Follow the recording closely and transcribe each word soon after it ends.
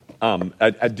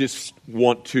I just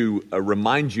want to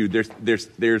remind you,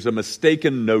 there's a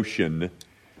mistaken notion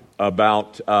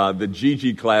about the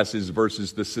GG classes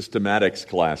versus the systematics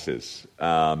classes.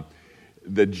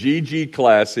 The GG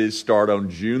classes start on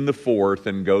June the 4th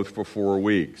and go for 4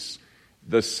 weeks.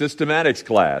 The systematics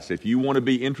class, if you want to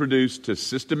be introduced to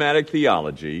systematic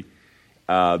theology,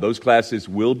 those classes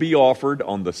will be offered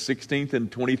on the 16th and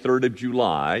 23rd of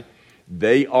July.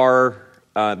 They are,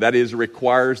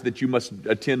 requires that you must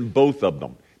attend both of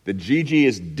them. The GG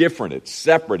is different. It's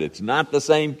separate. It's not the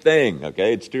same thing,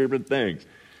 okay? It's two different things.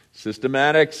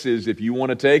 Systematics is if you want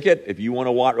to take it, if you want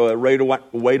to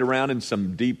wade around in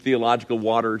some deep theological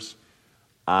waters,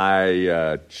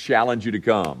 I challenge you to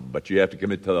come, but you have to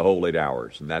commit to the whole 8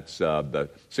 hours. And that's the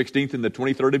 16th and the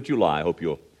 23rd of July. I hope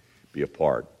you'll be a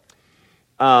part.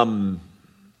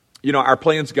 Our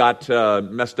plans got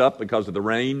messed up because of the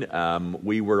rain.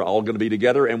 We were all going to be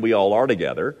together, and we all are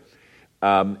together.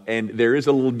 And there is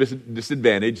a little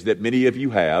disadvantage that many of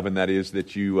you have, and that is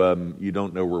that you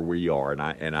don't know where we are,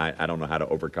 and I don't know how to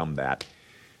overcome that.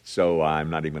 So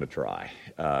I'm not even going to try.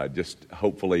 Just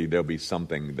hopefully there'll be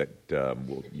something that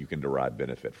you can derive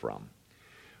benefit from.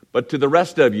 But to the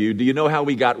rest of you, do you know how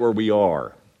we got where we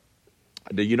are?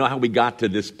 Do you know how we got to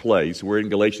this place? We're in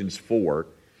Galatians 4.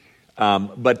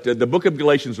 But the book of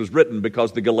Galatians was written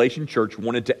because the Galatian church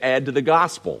wanted to add to the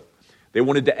gospel. They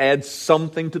wanted to add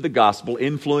something to the gospel,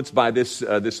 influenced by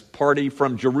this party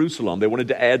from Jerusalem. They wanted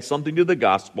to add something to the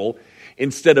gospel.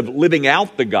 Instead of living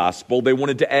out the gospel, they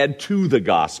wanted to add to the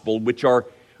gospel, which are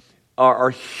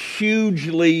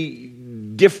hugely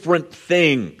different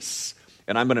things.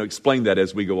 And I'm going to explain that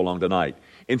as we go along tonight.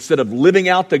 Instead of living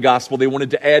out the gospel, they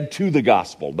wanted to add to the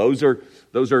gospel. Those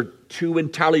are two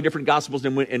entirely different gospels,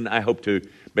 and I hope to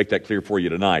make that clear for you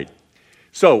tonight.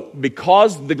 So,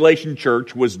 because the Galatian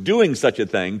church was doing such a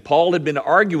thing, Paul had been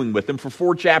arguing with them for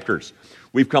 4 chapters.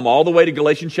 We've come all the way to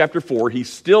Galatians chapter 4.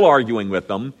 He's still arguing with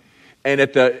them. And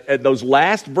at those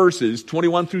last verses,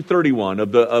 21 through 31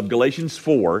 of Galatians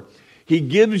 4, he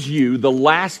gives you the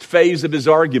last phase of his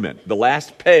argument, the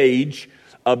last page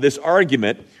of this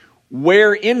argument,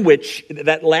 in which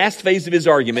that last phase of his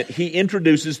argument, he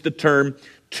introduces the term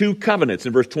two covenants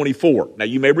in verse 24. Now,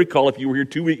 you may recall, if you were here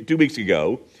 2 weeks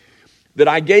ago, that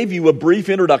I gave you a brief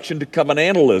introduction to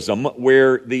covenantalism,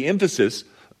 where the emphasis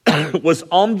was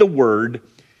on the word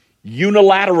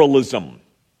unilateralism,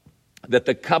 that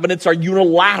the covenants are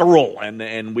unilateral,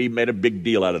 and we made a big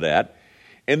deal out of that.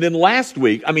 And then last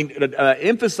week,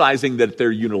 emphasizing that they're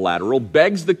unilateral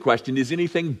begs the question, is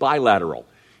anything bilateral?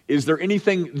 Is there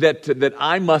anything that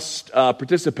I must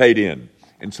participate in?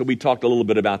 And so we talked a little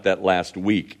bit about that last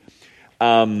week.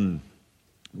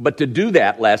 But to do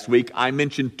that last week, I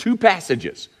mentioned 2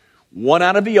 passages. One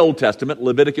out of the Old Testament,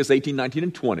 Leviticus 18, 19,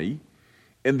 and 20.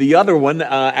 And the other one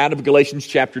out of Galatians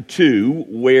chapter 2,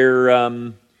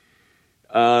 where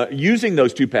using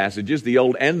those 2 passages, the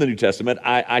Old and the New Testament,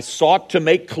 I sought to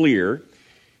make clear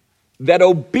that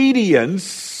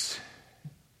obedience,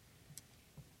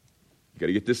 you got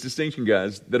to get this distinction,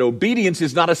 guys, that obedience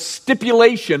is not a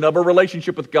stipulation of a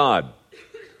relationship with God.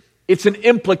 It's an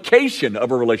implication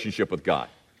of a relationship with God.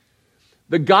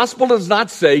 The gospel does not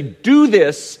say, do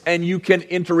this and you can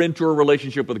enter into a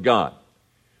relationship with God.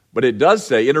 But it does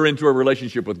say, enter into a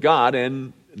relationship with God,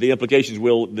 and the implications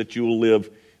that you will live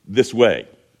this way.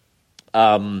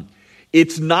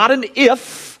 It's not an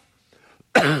if,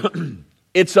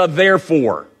 it's a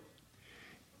therefore.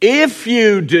 If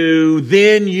you do,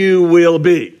 then you will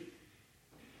be.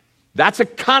 That's a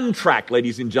contract,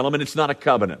 ladies and gentlemen. It's not a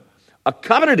covenant. A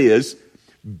covenant is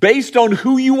based on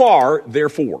who you are,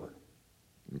 therefore.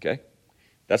 Okay?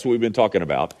 That's what we've been talking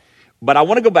about. But I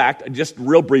want to go back just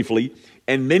real briefly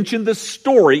and mention the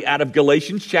story out of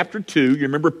Galatians chapter 2. You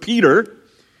remember Peter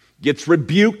gets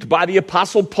rebuked by the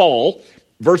Apostle Paul.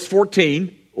 Verse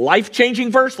 14,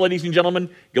 life-changing verse, ladies and gentlemen,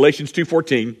 Galatians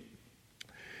 2:14.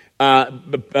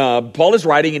 Paul is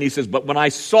writing and he says, but when I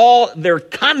saw their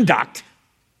conduct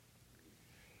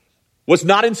was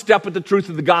not in step with the truth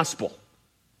of the gospel.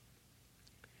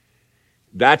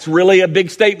 That's really a big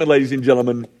statement, ladies and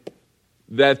gentlemen,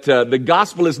 that the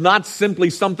gospel is not simply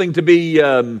something to be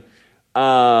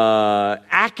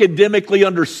academically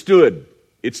understood.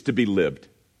 It's to be lived.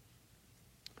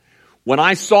 When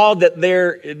I saw that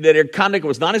their conduct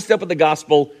was not in step with the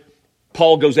gospel,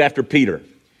 Paul goes after Peter.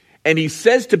 And he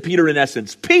says to Peter, in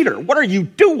essence, Peter, what are you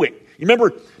doing? You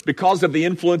remember, because of the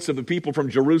influence of the people from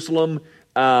Jerusalem,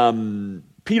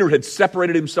 Peter had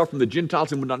separated himself from the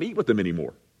Gentiles and would not eat with them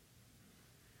anymore.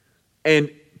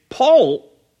 And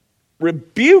Paul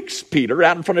rebukes Peter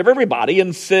out in front of everybody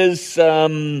and says,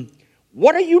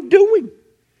 what are you doing?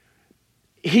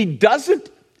 he doesn't,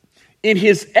 in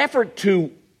his effort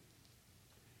to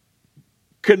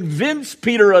convince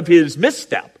Peter of his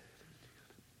misstep,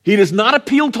 he does not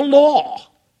appeal to law.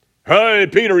 Hey,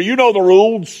 Peter, you know the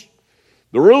rules.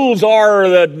 The rules are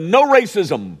that no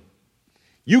racism.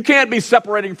 You can't be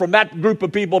separating from that group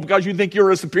of people because you think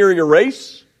you're a superior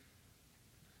race.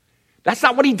 That's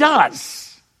not what he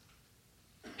does.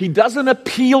 He doesn't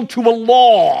appeal to a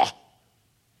law.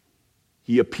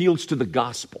 He appeals to the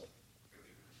gospel.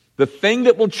 The thing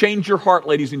that will change your heart,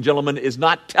 ladies and gentlemen, is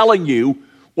not telling you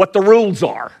what the rules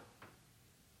are.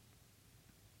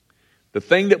 The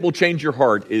thing that will change your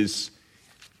heart is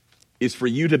for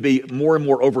you to be more and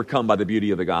more overcome by the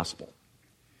beauty of the gospel.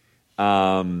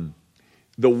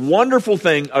 The wonderful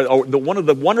thing, one of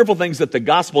the wonderful things that the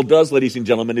gospel does, ladies and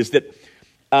gentlemen, is that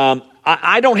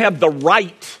I don't have the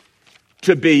right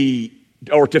to be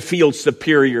or to feel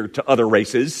superior to other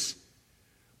races,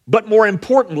 but more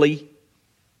importantly,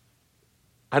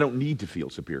 I don't need to feel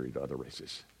superior to other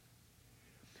races.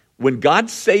 When God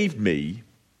saved me,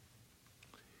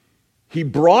 He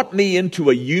brought me into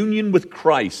a union with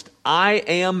Christ. I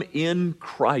am in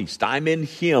Christ. I'm in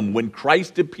Him. When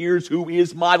Christ appears, who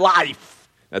is my life?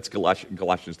 That's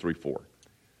Colossians 3:4.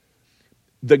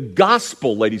 The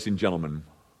gospel, ladies and gentlemen,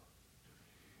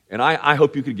 and I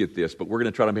hope you could get this, but we're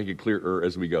going to try to make it clearer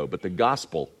as we go. But the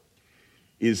gospel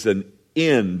is an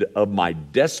end of my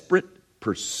desperate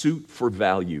pursuit for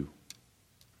value.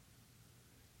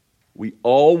 We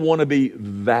all want to be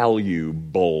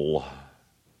valuable.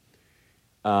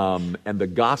 And the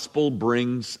gospel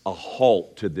brings a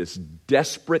halt to this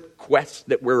desperate quest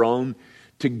that we're on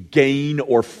to gain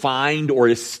or find or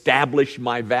establish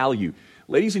my value.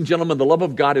 Ladies and gentlemen, the love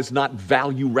of God is not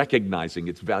value recognizing,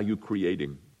 it's value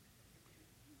creating.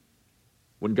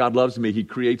 When God loves me, He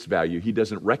creates value. He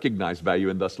doesn't recognize value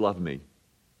and thus love me.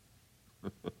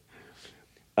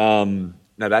 Now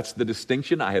that's the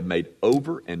distinction I have made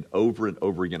over and over and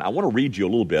over again. I want to read you a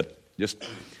little bit.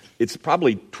 It's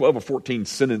probably 12 or 14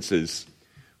 sentences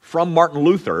from Martin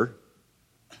Luther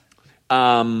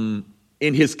in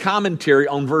his commentary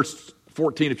on verse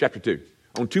 14 of chapter 2.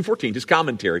 On 2:14, his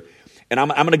commentary. And I'm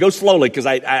going to go slowly because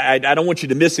I don't want you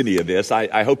to miss any of this.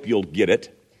 I hope you'll get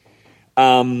it.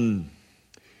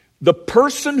 The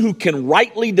person who can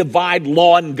rightly divide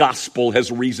law and gospel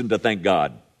has reason to thank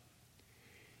God.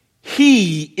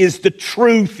 He is the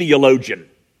true theologian.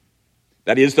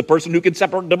 That is, the person who can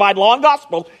divide law and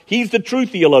gospel. He's the true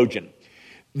theologian.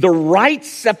 The right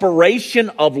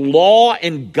separation of law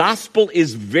and gospel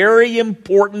is very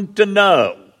important to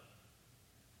know.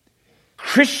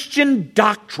 Christian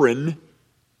doctrine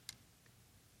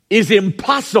is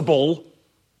impossible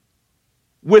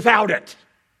without it.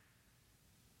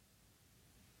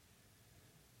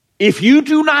 If you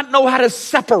do not know how to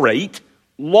separate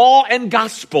law and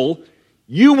gospel,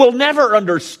 you will never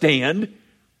understand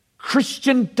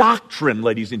Christian doctrine,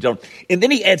 ladies and gentlemen. And then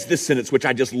he adds this sentence, which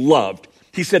I just loved.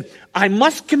 He said, I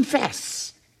must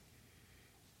confess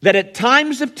that at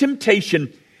times of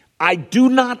temptation, I do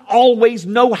not always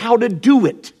know how to do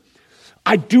it.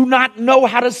 I do not know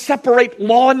how to separate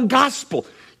law and gospel.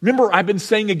 Remember, I've been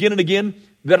saying again and again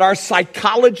that our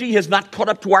psychology has not caught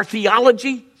up to our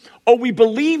theology. Oh, we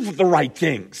believe the right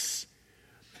things.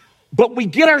 But we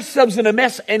get ourselves in a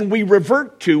mess and we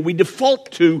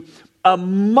default to a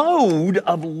mode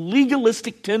of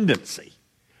legalistic tendency.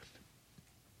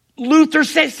 Luther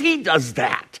says he does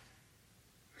that.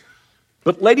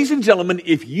 But ladies and gentlemen,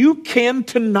 if you can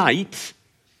tonight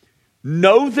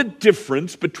know the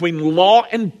difference between law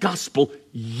and gospel,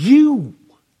 you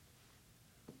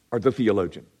are the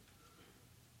theologian.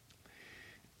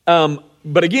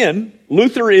 But again,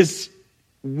 Luther is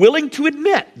willing to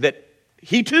admit that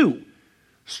he too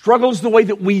struggles the way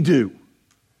that we do.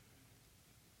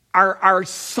 Our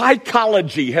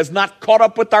psychology has not caught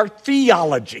up with our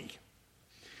theology.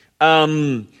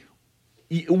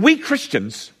 We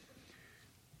Christians,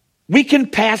 we can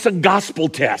pass a gospel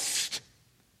test.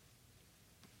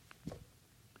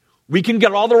 We can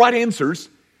get all the right answers,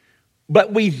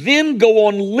 but we then go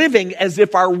on living as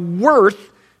if our worth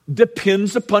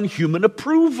depends upon human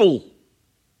approval.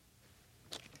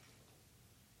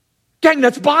 Gang,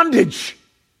 that's bondage.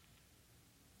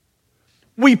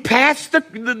 We pass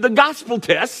the gospel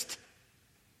test,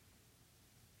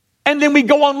 and then we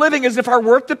go on living as if our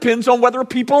worth depends on whether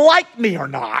people like me or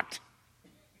not.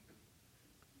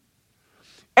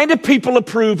 And if people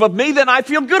approve of me, then I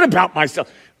feel good about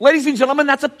myself. Ladies and gentlemen,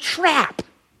 that's a trap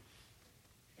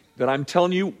that I'm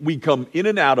telling you we come in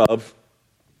and out of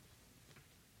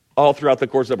all throughout the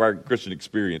course of our Christian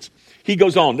experience. He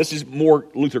goes on. This is more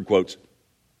Luther quotes.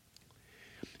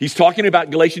 He's talking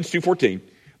about Galatians 2:14.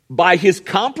 by his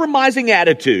compromising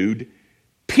attitude,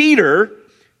 Peter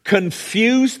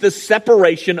confused the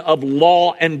separation of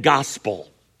law and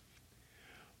gospel.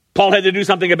 Paul had to do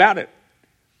something about it.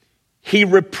 He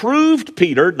reproved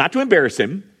Peter, not to embarrass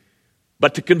him,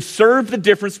 but to conserve the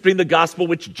difference between the gospel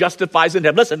which justifies in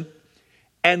heaven, listen,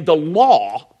 and the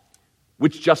law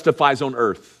which justifies on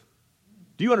earth.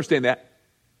 Do you understand that?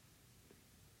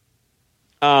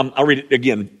 I'll read it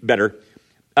again better.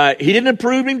 He didn't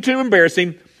approve him to embarrass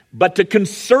him, but to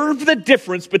conserve the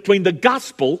difference between the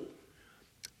gospel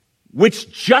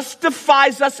which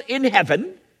justifies us in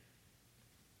heaven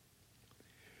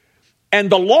and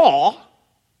the law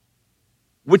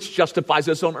which justifies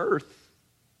us on earth.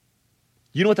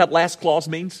 You know what that last clause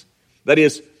means? That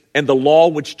is, and the law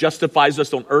which justifies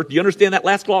us on earth. Do you understand that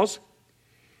last clause?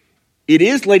 It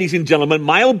is, ladies and gentlemen,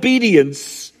 my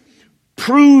obedience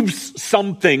proves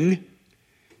something,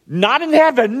 not in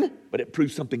heaven, but it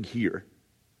proves something here.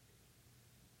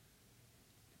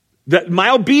 That my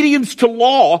obedience to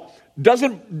law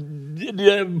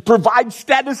doesn't provide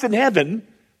status in heaven,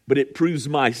 but it proves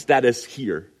my status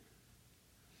here.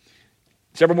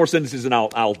 Several more sentences and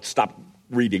I'll stop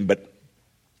reading, but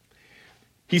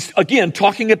he's again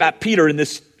talking about Peter in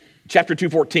this chapter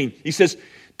 2:14. He says,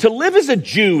 to live as a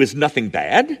Jew is nothing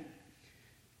bad.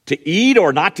 To eat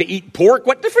or not to eat pork,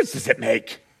 what difference does it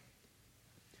make?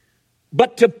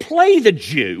 But to play the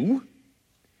Jew,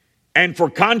 and for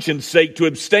conscience sake to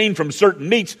abstain from certain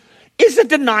meats, is a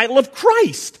denial of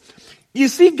Christ. You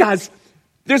see, guys,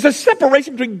 there's a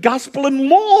separation between gospel and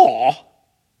law.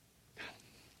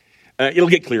 It'll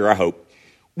get clearer, I hope.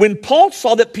 When Paul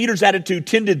saw that Peter's attitude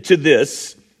tended to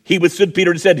this, he withstood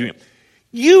Peter and said to him,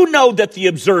 you know that the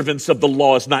observance of the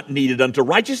law is not needed unto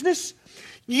righteousness.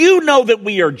 You know that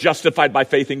we are justified by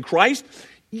faith in Christ.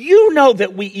 You know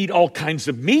that we eat all kinds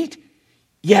of meat.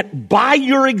 Yet by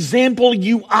your example,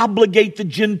 you obligate the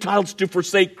Gentiles to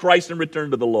forsake Christ and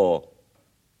return to the law.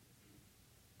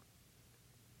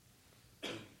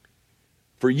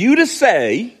 For you to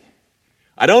say,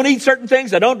 I don't eat certain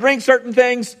things, I don't drink certain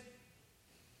things,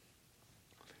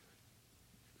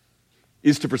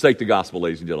 is to forsake the gospel,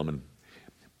 ladies and gentlemen.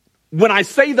 When I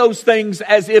say those things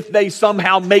as if they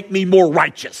somehow make me more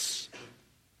righteous.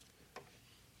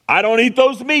 I don't eat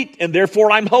those meat, and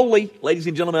therefore I'm holy. Ladies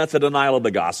and gentlemen, that's a denial of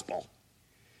the gospel.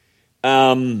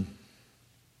 Now,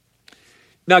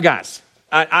 guys,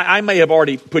 I may have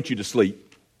already put you to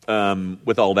sleep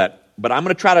with all that, but I'm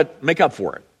going to try to make up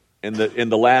for it in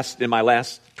my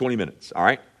last 20 minutes. All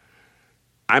right,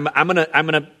 I'm going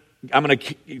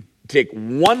to take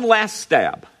one last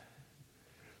stab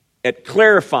at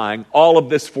clarifying all of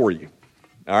this for you.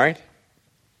 All right.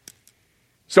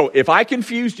 So if I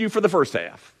confused you for the first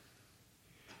half,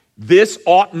 this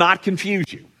ought not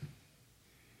confuse you.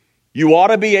 You ought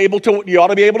to be able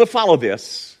to follow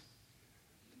this.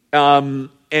 Chris,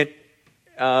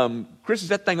 is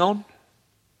that thing on?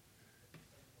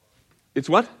 It's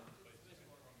what?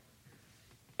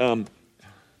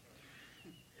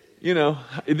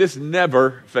 This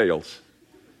never fails.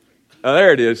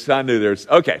 There it is. I knew there's.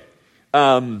 Okay.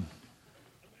 All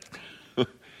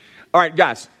right,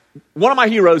 guys. One of my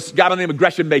heroes, a guy by the name of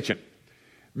Gresham Machen.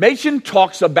 Machen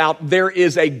talks about there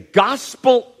is a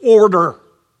gospel order.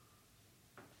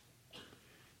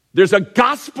 There's a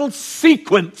gospel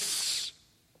sequence.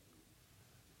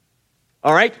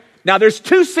 All right? Now, there's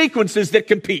two sequences that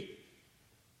compete.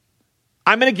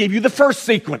 I'm going to give you the first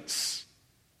sequence.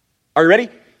 Are you ready?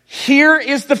 Here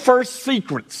is the first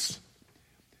sequence.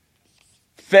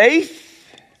 Faith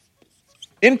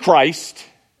in Christ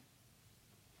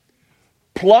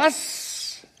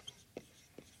plus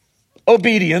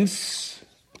obedience,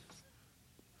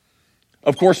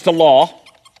 of course, to law,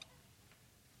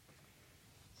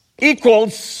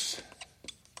 equals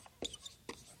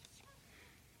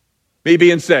me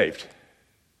being saved.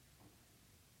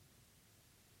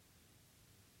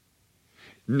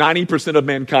 90% of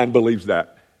mankind believes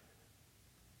that.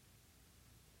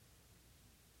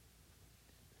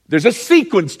 There's a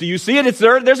sequence. Do you see it? It's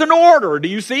there. There's an order. Do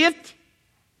you see it?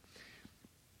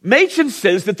 Machen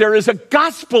says that there is a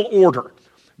gospel order.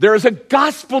 There is a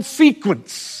gospel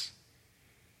sequence.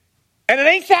 And it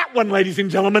ain't that one, ladies and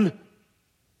gentlemen.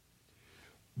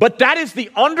 But that is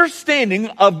the understanding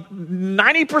of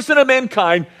 90% of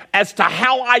mankind as to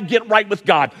how I get right with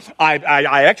God.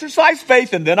 I exercise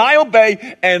faith and then I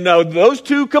obey, and those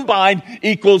two combined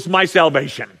equals my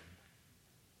salvation.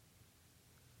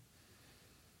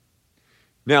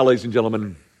 Now, ladies and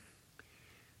gentlemen,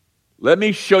 let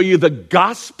me show you the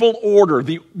gospel order,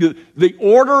 the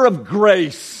order of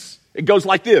grace. It goes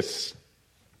like this.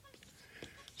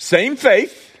 Same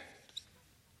faith,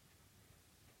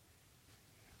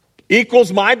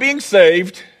 equals my being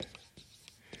saved,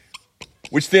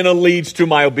 which then leads to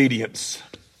my obedience.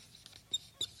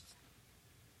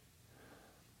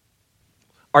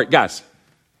 All right, guys,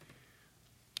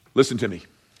 listen to me.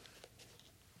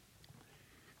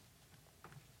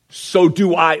 So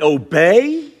do I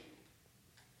obey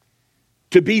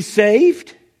to be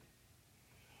saved?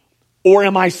 Or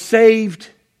am I saved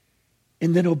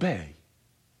and then obey?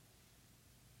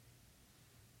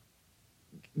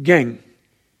 Gang,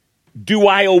 do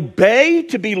I obey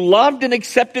to be loved and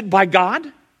accepted by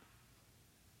God?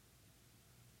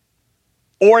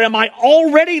 Or am I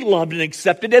already loved and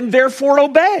accepted and therefore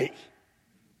obey?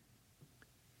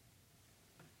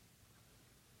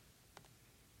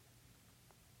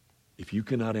 If you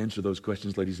cannot answer those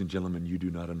questions, ladies and gentlemen, you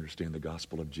do not understand the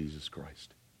gospel of Jesus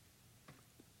Christ.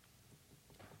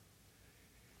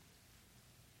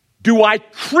 Do I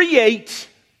create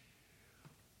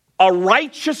a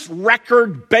righteous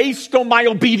record based on my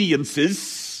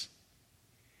obediences,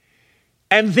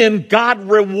 and then God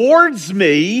rewards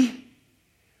me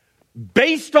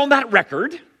based on that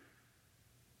record?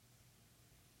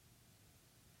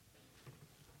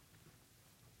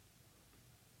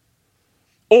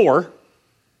 Or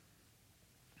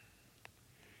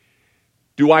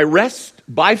do I rest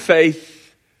by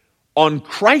faith on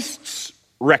Christ's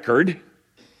record,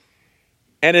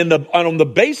 and on the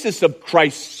basis of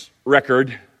Christ's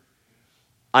record,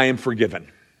 I am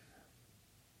forgiven?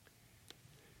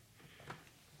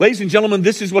 Ladies and gentlemen,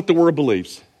 this is what the world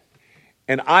believes.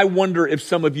 And I wonder if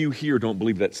some of you here don't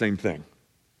believe that same thing.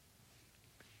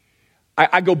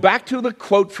 I go back to the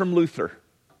quote from Luther.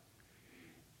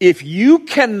 If you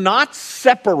cannot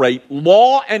separate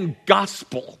law and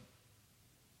gospel,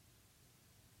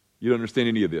 you don't understand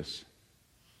any of this.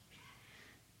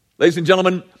 Ladies and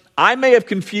gentlemen, I may have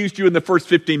confused you in the first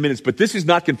 15 minutes, but this is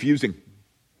not confusing.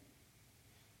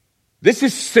 This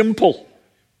is simple.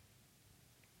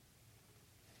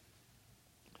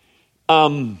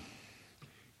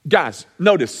 Guys,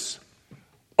 notice,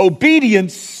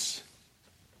 obedience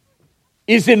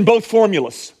is in both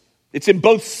formulas. It's in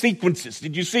both sequences.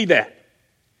 Did you see that?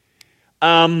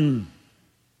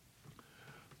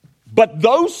 But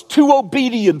those two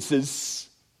obediences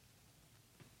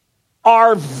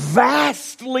are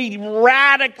vastly,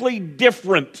 radically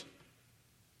different.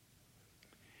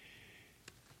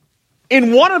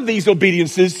 In one of these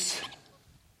obediences,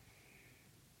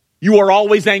 you are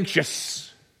always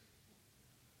anxious,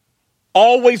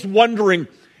 always wondering,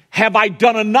 have I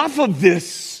done enough of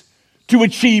this to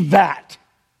achieve that?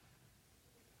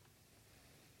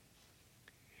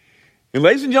 And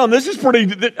ladies and gentlemen, this is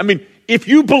pretty, if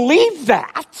you believe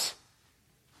that,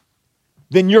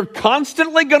 then you're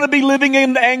constantly going to be living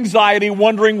in anxiety,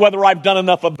 wondering whether I've done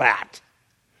enough of that.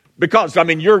 Because,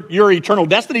 your eternal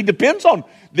destiny depends on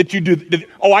that you do.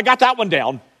 Oh, I got that one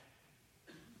down.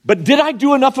 But did I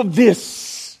do enough of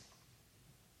this?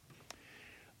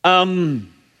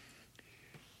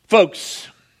 Folks,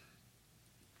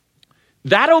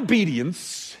 that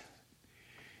obedience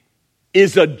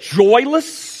is a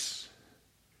joyless,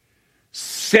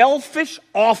 selfish,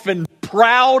 often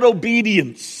proud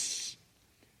obedience.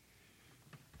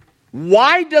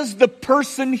 Why does the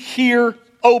person here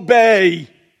obey?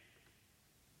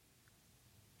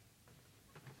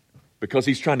 Because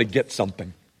he's trying to get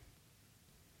something.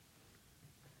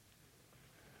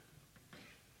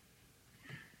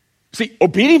 See,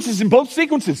 obedience is in both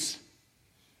sequences.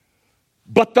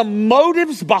 But the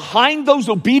motives behind those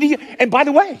obedience, and by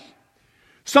the way,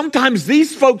 sometimes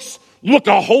these folks look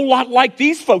a whole lot like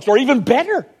these folks, or even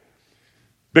better,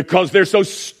 because they're so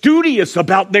studious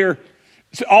about their,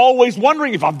 always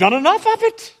wondering if I've done enough of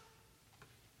it.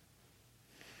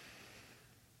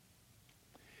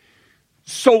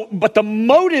 So, but the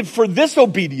motive for this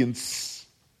obedience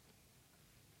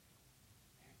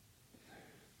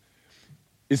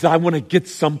is I want to get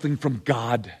something from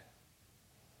God.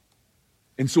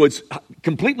 And so it's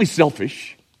completely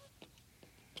selfish.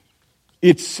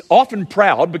 It's often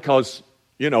proud because,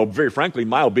 very frankly,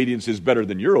 my obedience is better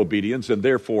than your obedience, and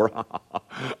therefore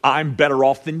I'm better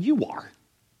off than you are.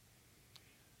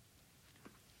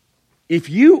 If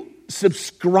you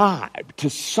subscribe to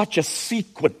such a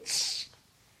sequence,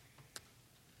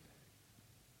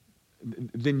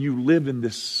 then you live in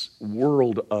this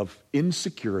world of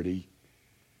insecurity,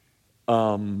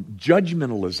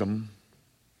 judgmentalism,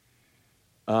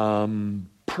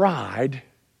 pride,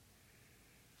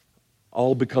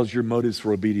 all because your motives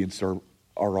for obedience are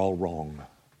all wrong.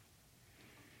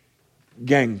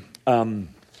 Gang,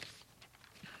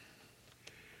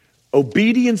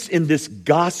 obedience in this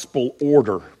gospel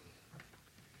order,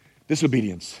 this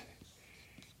obedience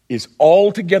is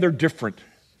altogether different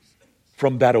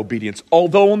from that obedience.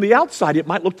 Although on the outside it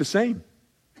might look the same.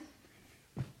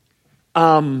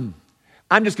 I'm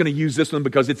just going to use this one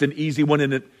because it's an easy one.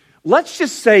 And let's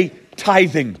just say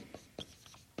tithing.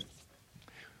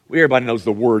 Everybody knows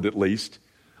the word at least.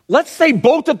 Let's say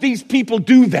both of these people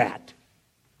do that.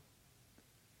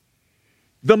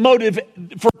 The motive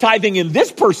for tithing in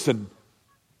this person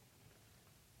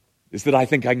is that I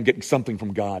think I can get something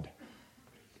from God.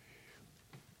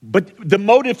 But the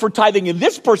motive for tithing in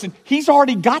this person, he's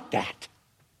already got that.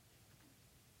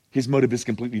 His motive is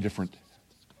completely different.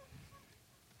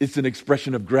 It's an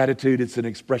expression of gratitude. It's an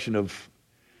expression of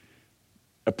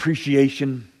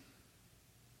appreciation.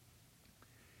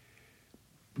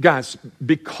 Guys,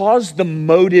 because the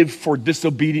motives for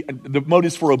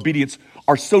obedience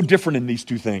are so different in these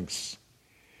two things,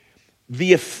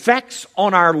 the effects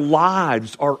on our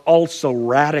lives are also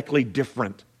radically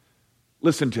different.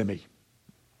 Listen to me.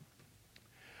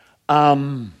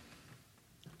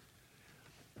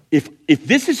 If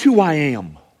this is who I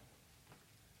am,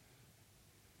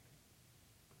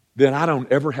 then I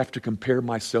don't ever have to compare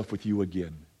myself with you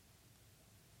again.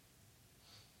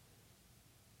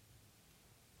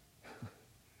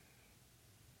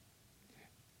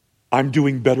 I'm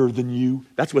doing better than you.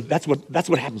 That's what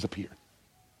happens up here.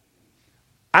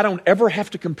 I don't ever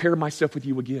have to compare myself with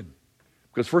you again.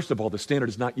 Because first of all, the standard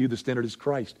is not you, the standard is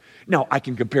Christ. Now, I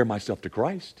can compare myself to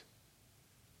Christ.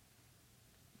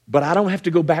 But I don't have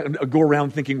to go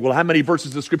around thinking, well, how many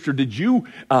verses of Scripture did you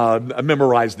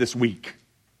memorize this week?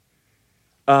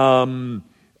 How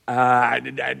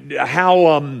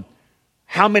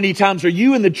many times are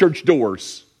you in the church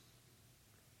doors?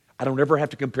 I don't ever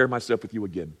have to compare myself with you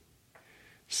again.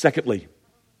 Secondly,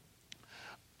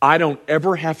 I don't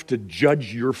ever have to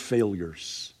judge your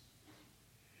failures.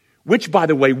 Which, by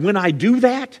the way, when I do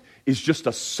that, is just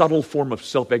a subtle form of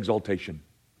self-exaltation.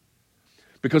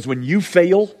 Because when you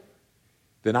fail,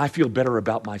 then I feel better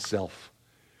about myself.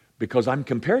 Because I'm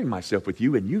comparing myself with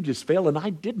you, and you just failed, and I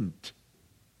didn't.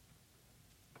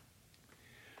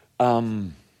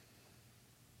 And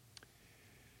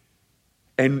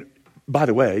by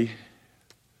the way,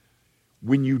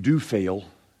 when you do fail,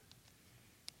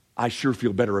 I sure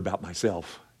feel better about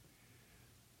myself.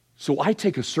 So I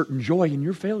take a certain joy in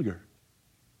your failure.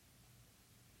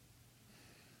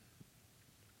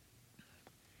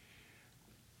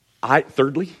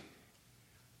 Thirdly,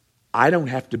 I don't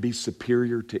have to be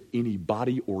superior to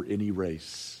anybody or any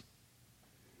race.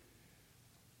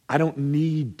 I don't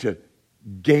need to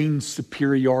gain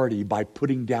superiority by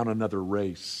putting down another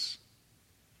race.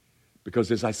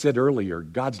 Because as I said earlier,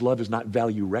 God's love is not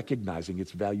value recognizing,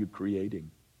 it's value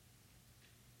creating.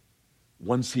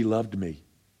 Once He loved me,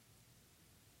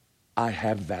 I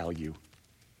have value.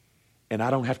 And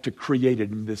I don't have to create it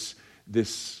in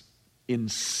this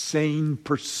insane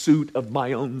pursuit of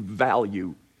my own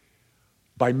value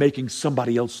by making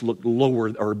somebody else look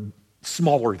lower or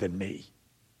smaller than me.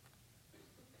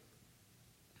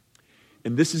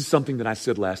 And this is something that I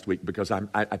said last week because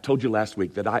I told you last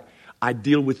week that I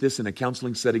deal with this in a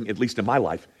counseling setting, at least in my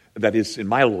life, that is in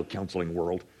my little counseling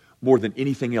world, more than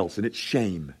anything else, and it's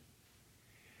shame.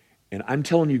 And I'm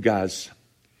telling you guys,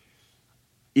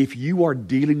 if you are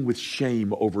dealing with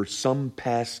shame over some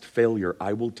past failure,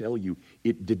 I will tell you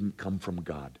it didn't come from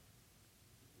God.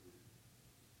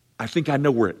 I think I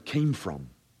know where it came from.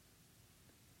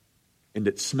 And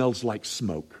it smells like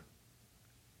smoke.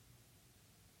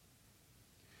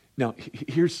 Now,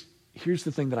 here's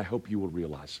the thing that I hope you will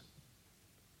realize.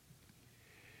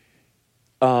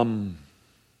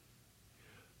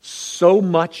 So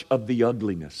much of the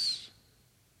ugliness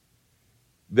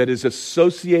that is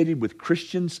associated with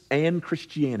Christians and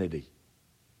Christianity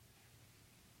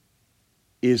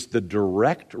is the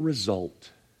direct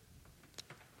result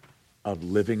of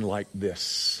living like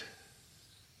this.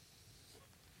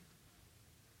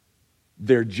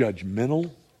 They're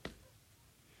judgmental,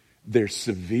 they're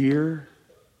severe,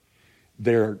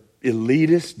 they're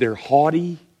elitist, they're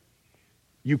haughty.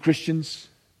 You Christians,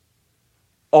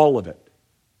 all of it,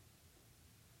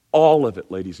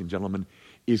 ladies and gentlemen,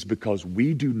 is because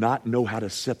we do not know how to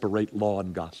separate law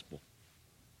and gospel.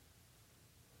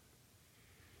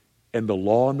 And the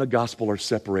law and the gospel are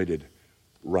separated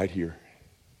right here.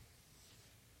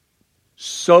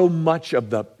 So much of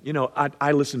the,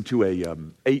 I listened to a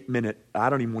 8-minute,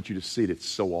 I don't even want you to see it, it's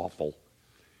so awful.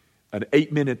 An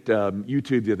 8-minute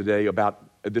YouTube the other day about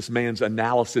this man's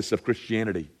analysis of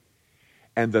Christianity.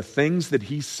 And the things that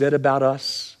he said about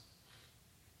us,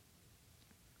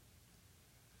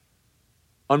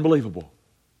 unbelievable.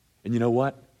 And you know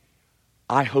what?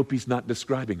 I hope he's not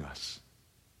describing us.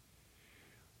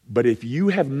 But if you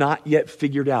have not yet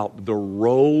figured out the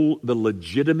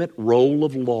legitimate role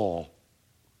of law,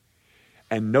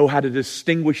 and know how to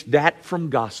distinguish that from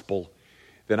gospel,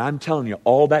 then I'm telling you,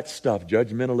 all that stuff,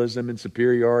 judgmentalism and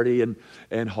superiority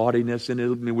and haughtiness, and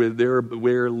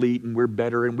we're elite and we're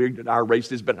better and our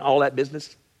race is better, all that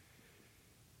business,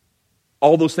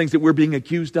 all those things that we're being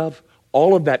accused of,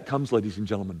 all of that comes, ladies and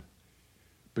gentlemen,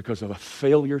 because of a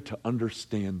failure to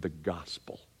understand the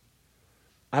gospel.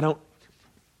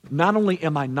 Not only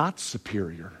am I not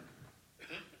superior,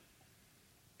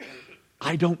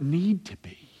 I don't need to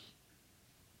be.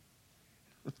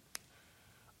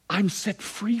 I'm set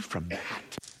free from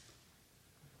that.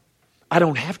 I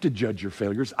don't have to judge your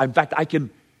failures. In fact, I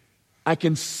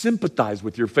can sympathize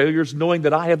with your failures knowing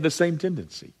that I have the same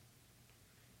tendency.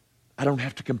 I don't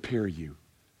have to compare you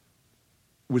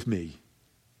with me.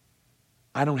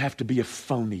 I don't have to be a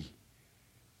phony.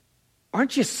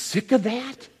 Aren't you sick of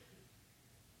that?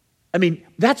 I mean,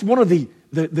 that's one of the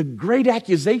great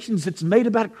accusations that's made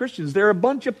about Christians. They're a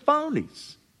bunch of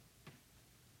phonies.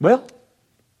 Well,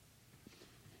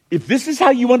 if this is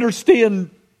how you understand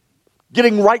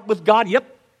getting right with God,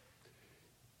 yep,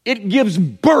 it gives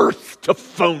birth to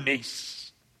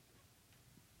phonies.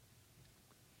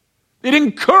 It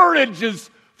encourages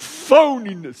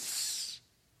phoniness.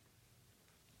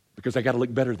 Because I got to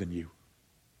look better than you.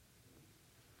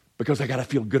 Because I got to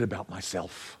feel good about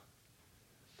myself.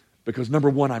 Because number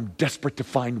one, I'm desperate to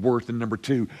find worth. And number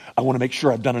two, I want to make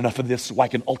sure I've done enough of this so I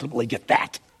can ultimately get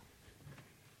that.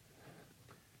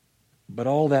 But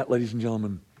all that, ladies and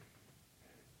gentlemen,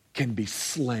 can be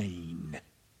slain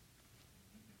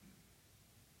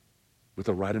with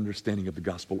a right understanding of the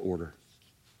gospel order.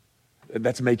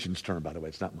 That's Machen's term, by the way.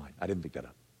 It's not mine. I didn't pick that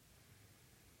up.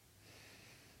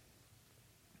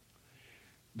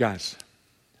 Guys,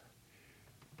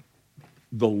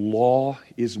 the law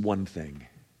is one thing.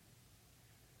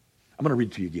 I'm going to read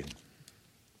it to you again.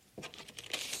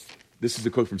 This is a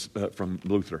quote from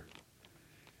Luther.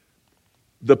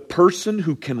 The person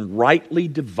who can rightly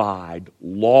divide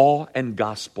law and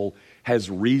gospel has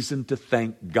reason to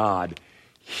thank God.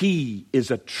 He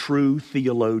is a true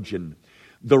theologian.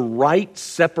 The right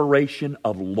separation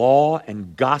of law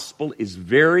and gospel is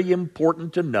very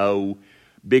important to know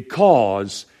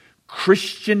because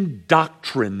Christian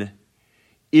doctrine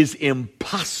is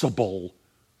impossible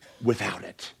without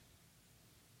it.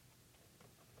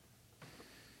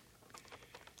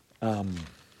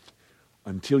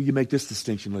 Until you make this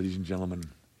distinction, ladies and gentlemen,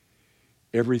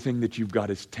 everything that you've got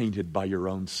is tainted by your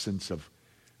own sense of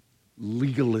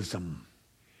legalism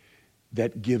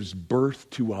that gives birth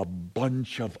to a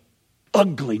bunch of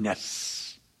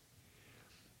ugliness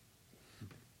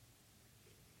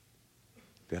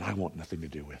that I want nothing to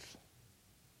do with.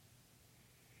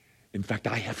 In fact,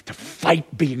 I have to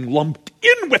fight being lumped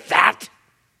in with that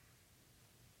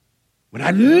when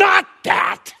I'm not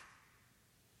that.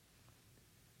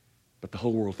 But the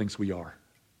whole world thinks we are.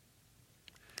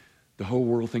 The whole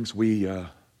world thinks we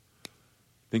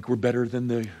think we're better than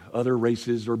the other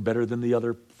races or better than the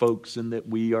other folks and that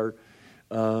we are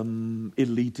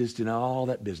elitist and all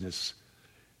that business.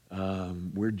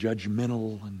 We're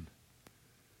judgmental and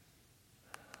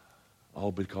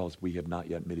all because we have not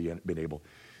yet been able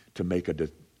to make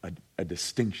a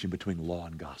distinction between law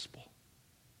and gospel.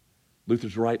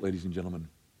 Luther's right, ladies and gentlemen.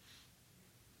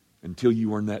 Until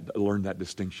you learn that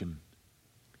distinction,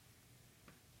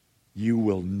 you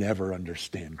will never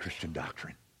understand Christian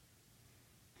doctrine.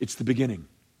 It's the beginning.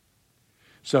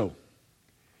 So,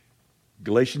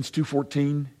 Galatians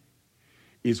 2:14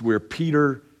 is where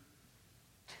Peter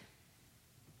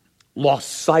lost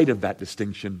sight of that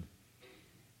distinction,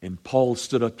 and Paul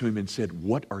stood up to him and said,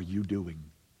 "What are you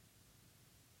doing?"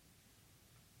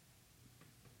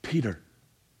 Peter,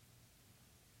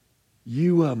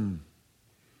 you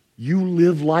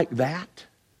live like that?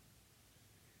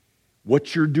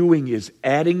 What you're doing is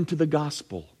adding to the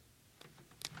gospel.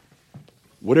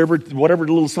 Whatever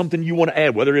little something you want to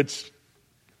add, whether it's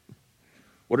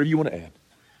whatever you want to add.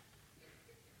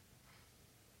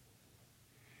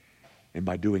 And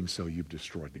by doing so, you've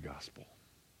destroyed the gospel.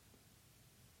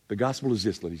 The gospel is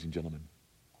this, ladies and gentlemen.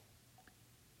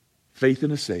 Faith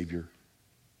in a Savior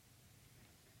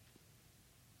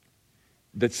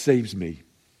that saves me.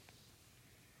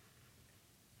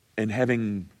 And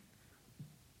having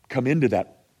come into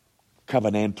that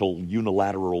covenantal,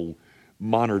 unilateral,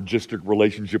 monergistic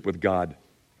relationship with God,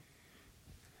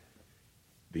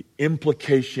 the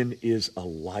implication is a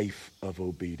life of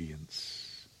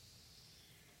obedience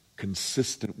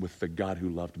consistent with the God who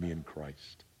loved me in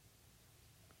Christ.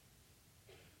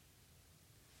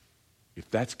 If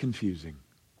that's confusing,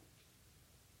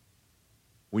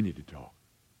 We need to talk.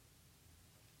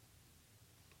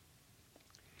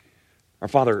 Our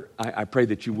Father, I pray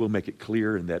that you will make it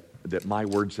clear and that my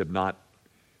words have not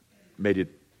made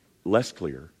it less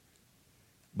clear,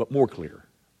 but more clear.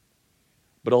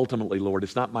 But ultimately, Lord,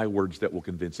 it's not my words that will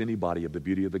convince anybody of the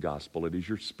beauty of the gospel. It is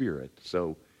your Spirit.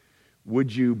 So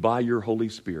would you, by your Holy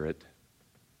Spirit,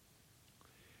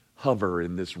 hover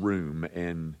in this room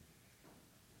and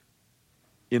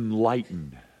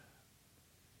enlighten,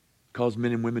 cause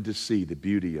men and women to see the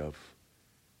beauty of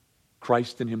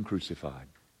Christ and Him crucified,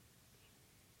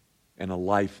 and a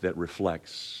life that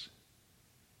reflects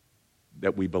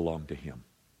that we belong to Him.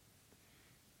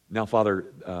 Now, Father,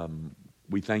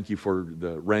 we thank you for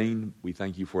the rain. We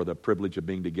thank you for the privilege of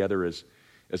being together as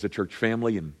a church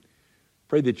family, and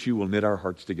pray that you will knit our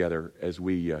hearts together as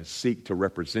we seek to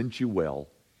represent you well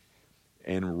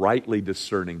and rightly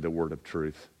discerning the word of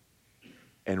truth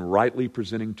and rightly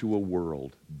presenting to a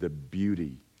world the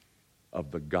beauty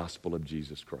of the gospel of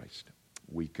Jesus Christ.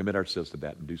 We commit ourselves to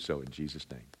that and do so in Jesus'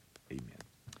 name. Amen.